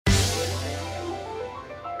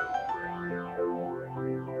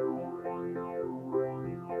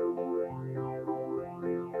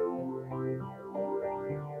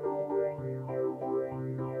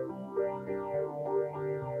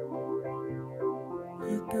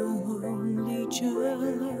But the holy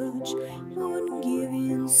church wouldn't give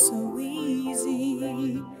in so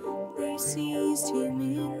easy. They seized him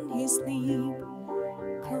in his sleep,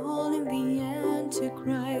 called him the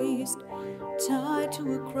antichrist, tied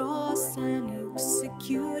to a cross and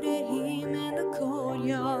executed him in the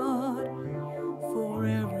courtyard for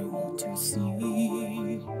everyone to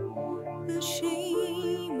see. The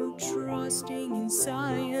shame of trusting in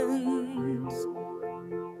science.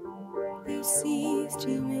 They seized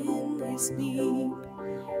him in his sleep,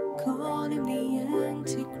 called him the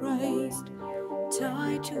antichrist,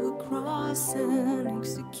 tied to a cross and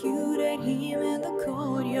executed him in the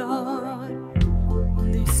courtyard.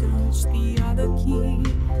 They searched the other key,